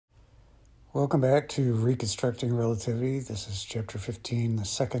Welcome back to Reconstructing Relativity. This is Chapter 15, the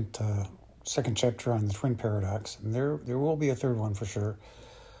second chapter on the twin paradox. And there will be a third one for sure.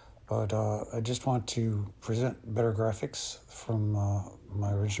 But I just want to present better graphics from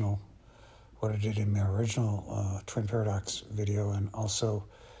what I did in my original twin paradox video, and also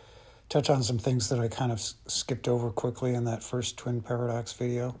touch on some things that I kind of skipped over quickly in that first twin paradox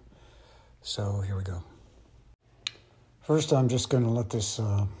video. So here we go. First, I'm just going to let this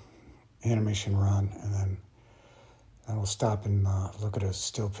animation run, and then we'll stop and look at a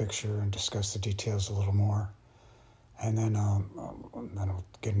still picture and discuss the details a little more. And then I'll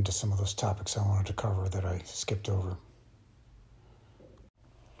get into some of those topics I wanted to cover that I skipped over.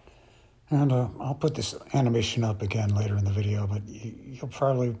 And I'll put this animation up again later in the video, but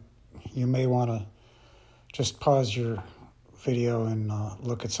you may want to just pause your video and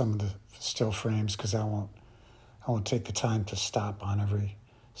look at some of the still frames, because I won't take the time to stop on every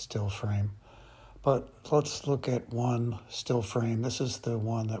still frame. But let's look at one still frame. This is the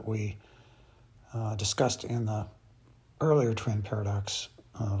one that we discussed in the earlier twin paradox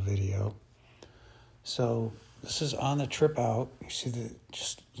video. So this is on the trip out. You see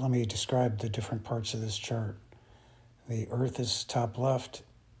just let me describe the different parts of this chart. The Earth is top left,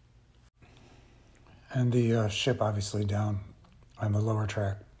 and the ship obviously down on the lower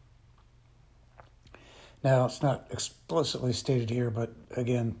track. Now, it's not explicitly stated here, but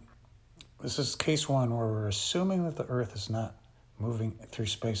again, this is case one where we're assuming that the Earth is not moving through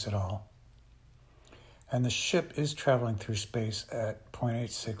space at all. And the ship is traveling through space at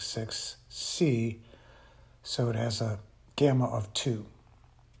 0.866 c, so it has a gamma of 2.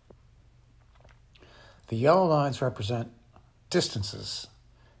 The yellow lines represent distances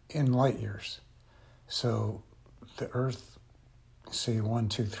in light years. So the Earth, see 1,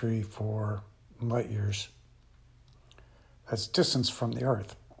 2, 3, 4 light years. That's distance from the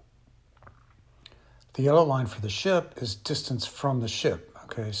Earth. The yellow line for the ship is distance from the ship.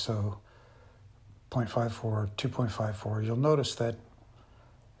 Okay, so 0.54, 2.54. You'll notice that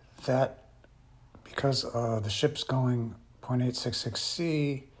because the ship's going 0.866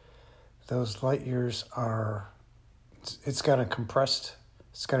 c, those light years it's got a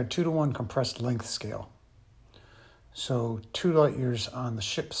 2-to-1 compressed length scale. So 2 light years on the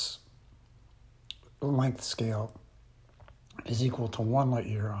ship's length scale is equal to 1 light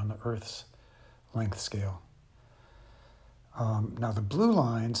year on the Earth's length scale. Now the blue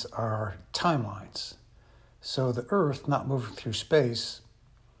lines are timelines. So the Earth not moving through space,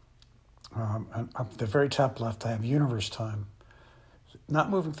 and up the very top left I have universe time. Not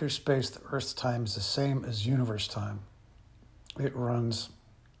moving through space, the Earth's time is the same as universe time. It runs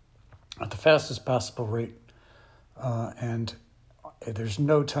at the fastest possible rate, and there's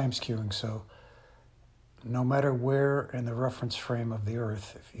no time skewing. So no matter where in the reference frame of the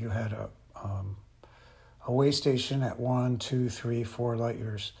Earth, if you had a way station at 1, 2, 3, 4 light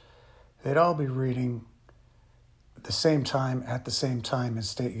years, they'd all be reading the same time at the same time in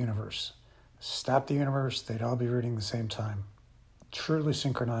state universe. Stop the universe, they'd all be reading the same time. Truly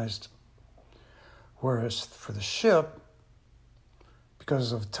synchronized. Whereas for the ship,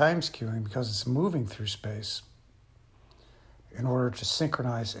 because of time skewing, because it's moving through space, in order to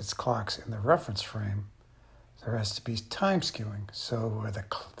synchronize its clocks in the reference frame, there has to be time skewing. So where the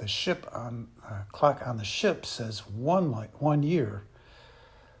clock on the ship says 1 year,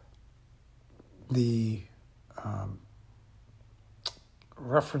 the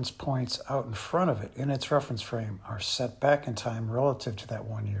reference points out in front of it in its reference frame are set back in time relative to that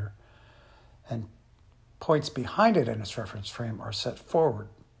 1 year, and points behind it in its reference frame are set forward.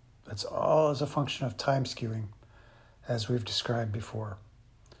 That's all as a function of time skewing, as we've described before.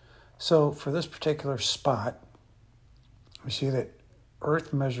 So for this particular spot, we see that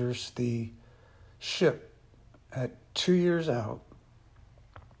Earth measures the ship at 2 years out.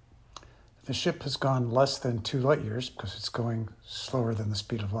 The ship has gone less than 2 light years because it's going slower than the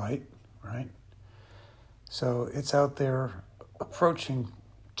speed of light, right? So it's out there approaching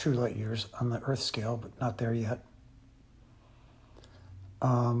 2 light years on the Earth scale, but not there yet.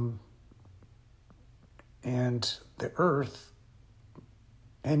 And the Earth,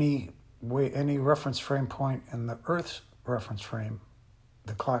 any reference frame point in the Earth's reference frame,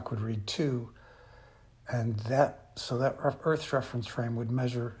 the clock would read 2, and that Earth's reference frame would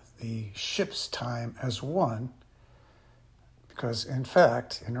measure the ship's time as 1, because in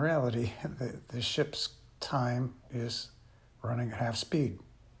fact, in reality, the ship's time is running at half speed.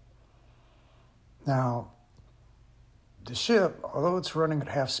 Now, the ship, although it's running at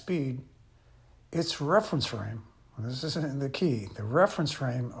half speed, its reference frame, this isn't the key, the reference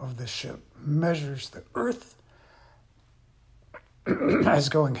frame of the ship measures the Earth as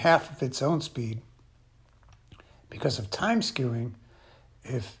going half of its own speed because of time skewing.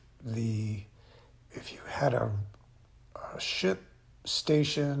 If you had a ship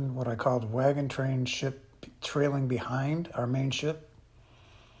station, what I called wagon train ship, trailing behind our main ship,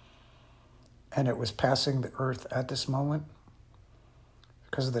 and it was passing the Earth at this moment,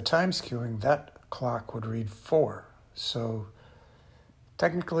 because of the time skewing, that clock would read 4. So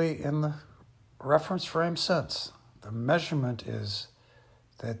technically, in the reference frame sense, the measurement is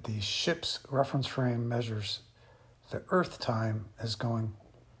that the ship's reference frame measures the Earth time as going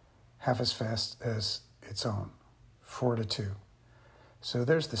half as fast as its own, 4-2. So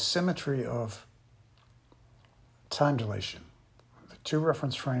there's the symmetry of time dilation. The two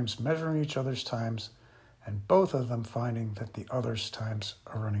reference frames measuring each other's times, and both of them finding that the other's times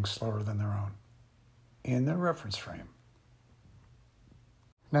are running slower than their own in their reference frame.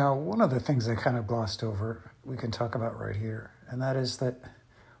 Now, one of the things I kind of glossed over, we can talk about right here, and that is that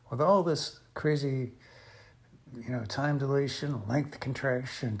with all this crazy, time dilation, length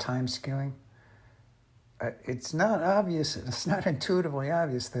contraction, time skewing, it's not obvious, it's not intuitively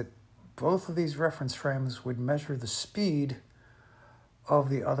obvious that both of these reference frames would measure the speed of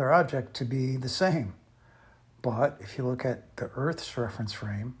the other object to be the same. But if you look at the Earth's reference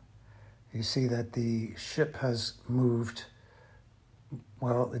frame, you see that the ship has moved,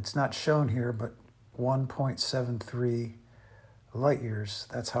 well, it's not shown here, but 1.73 light years.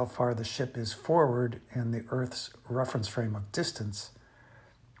 That's how far the ship is forward in the Earth's reference frame of distance.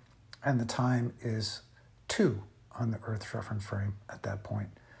 And the time is 2 on the Earth's reference frame at that point.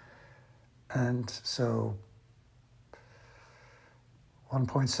 And so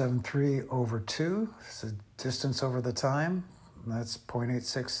 1.73 over 2 is the distance over the time. That's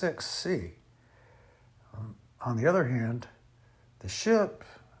 0.866 c. On the other hand, the ship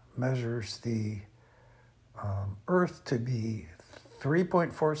measures the Earth to be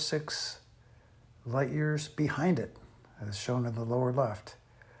 3.46 light years behind it, as shown in the lower left,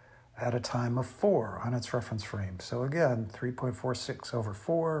 at a time of 4 on its reference frame. So again, 3.46 over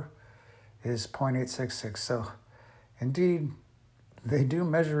 4 is 0.866. So indeed, they do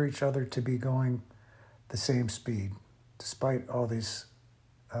measure each other to be going the same speed, despite all these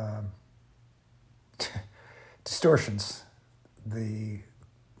distortions. The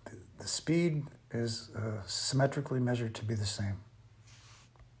speed is symmetrically measured to be the same.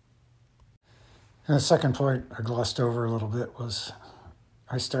 And the second point I glossed over a little bit was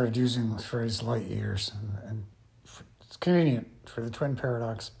I started using the phrase light years, and it's convenient for the twin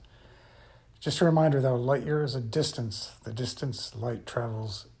paradox. Just a reminder, though, light year is a distance. The distance light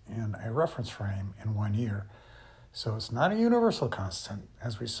travels in a reference frame in 1 year. So it's not a universal constant,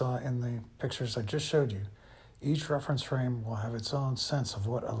 as we saw in the pictures I just showed you. Each reference frame will have its own sense of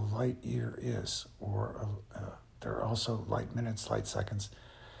what a light year is, or there are also light minutes, light seconds.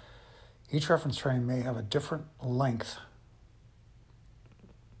 Each reference frame may have a different length.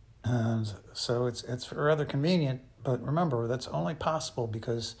 And so it's rather convenient, but remember, that's only possible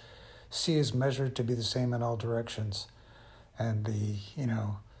because C is measured to be the same in all directions. And the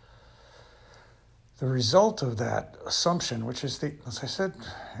result of that assumption, which is as I said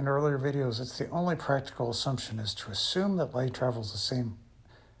in earlier videos, it's the only practical assumption, is to assume that light travels the same.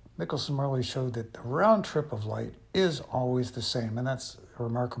 Michelson-Morley showed that the round trip of light is always the same, and that's a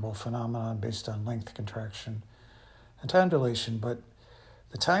remarkable phenomenon based on length contraction and time dilation. But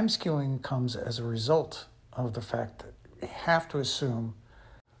the time skewing comes as a result of the fact that we have to assume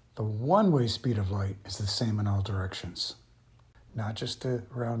the one-way speed of light is the same in all directions, not just the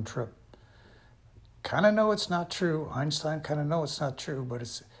round trip. Kind of know it's not true. Einstein kind of know it's not true, but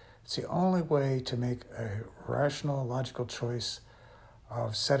it's the only way to make a rational, logical choice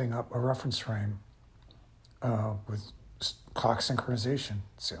of setting up a reference frame with clock synchronization.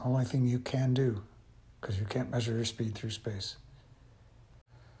 It's the only thing you can do, because you can't measure your speed through space.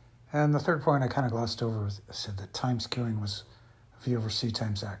 And the third point I kind of glossed over was, I said that time skewing was V over C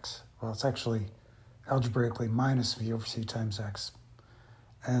times X. Well, it's actually algebraically minus V over C times X.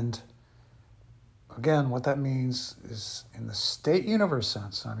 And again, what that means is in the state universe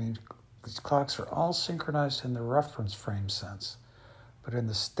sense, these clocks are all synchronized in the reference frame sense. But in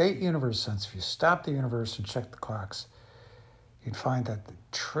the state universe sense, if you stop the universe and check the clocks, you'd find that the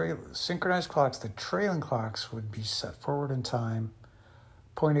synchronized clocks, the trailing clocks, would be set forward in time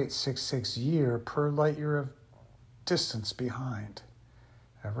 0.866 year per light year of distance behind.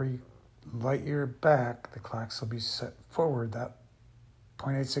 Every light year back, the clocks will be set forward that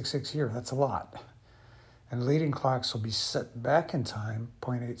 0.866 year. That's a lot. And leading clocks will be set back in time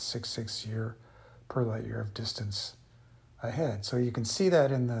 0.866 year per light year of distance ahead. So you can see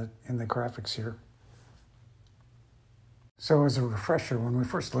that in the graphics here. So as a refresher, when we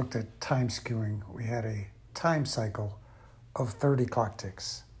first looked at time skewing, we had a time cycle of 30 clock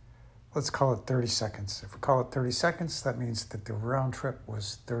ticks. Let's call it 30 seconds. If we call it 30 seconds, that means that the round trip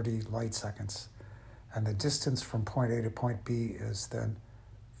was 30 light seconds. And the distance from point A to point B is then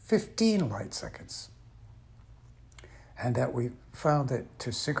 15 light seconds. And that we found that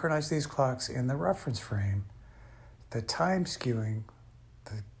to synchronize these clocks in the reference frame, the time skewing,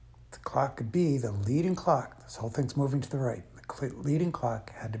 the clock could be the leading clock. This whole thing's moving to the right. The leading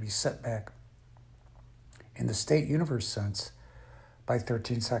clock had to be set back in the state universe sense by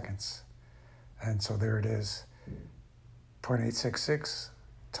 13 seconds. And so there it is, 0.866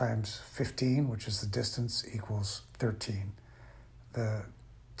 times 15, which is the distance, equals 13. The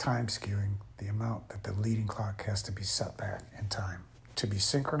time skewing, the amount that the leading clock has to be set back in time to be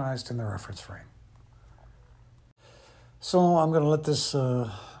synchronized in the reference frame. So I'm going to let this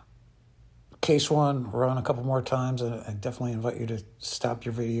case one run a couple more times, and I definitely invite you to stop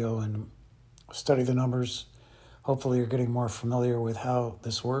your video and study the numbers. Hopefully you're getting more familiar with how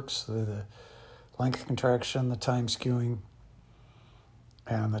this works. The length contraction, the time skewing,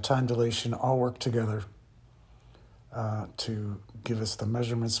 and the time dilation all work together to give us the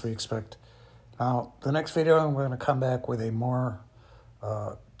measurements we expect. Now, the next video, I'm going to come back with a more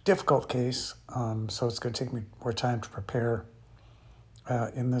difficult case, so it's going to take me more time to prepare.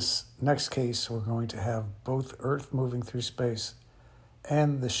 In this next case, we're going to have both Earth moving through space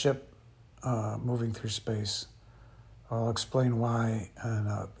and the ship moving through space. I'll explain why,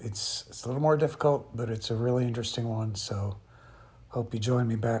 and it's a little more difficult, but it's a really interesting one, so hope you join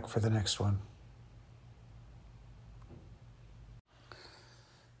me back for the next one.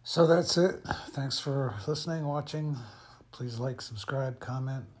 So that's it. Thanks for listening, watching. Please like, subscribe,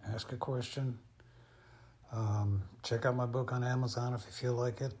 comment, ask a question. Check out my book on Amazon if you feel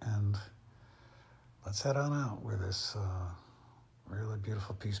like it, and let's head on out with this really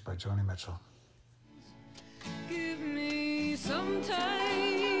beautiful piece by Joni Mitchell. Give me some time.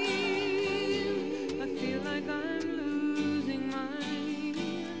 I feel like I'm losing mine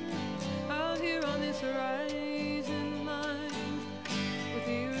out here on this horizon line, with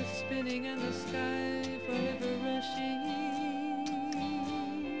the earth spinning and the sky forever rushing.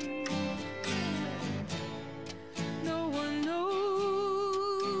 No one knows,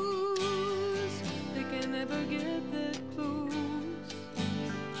 they can never get that close.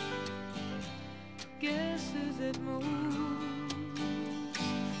 Guesses at most,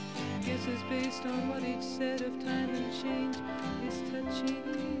 guesses based on what each set of time and change is touching.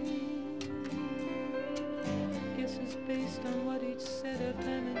 Guesses based on what each set of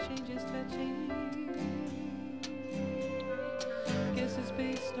time and change is touching. Guesses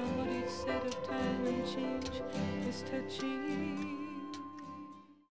based on what each set of time and change is touching.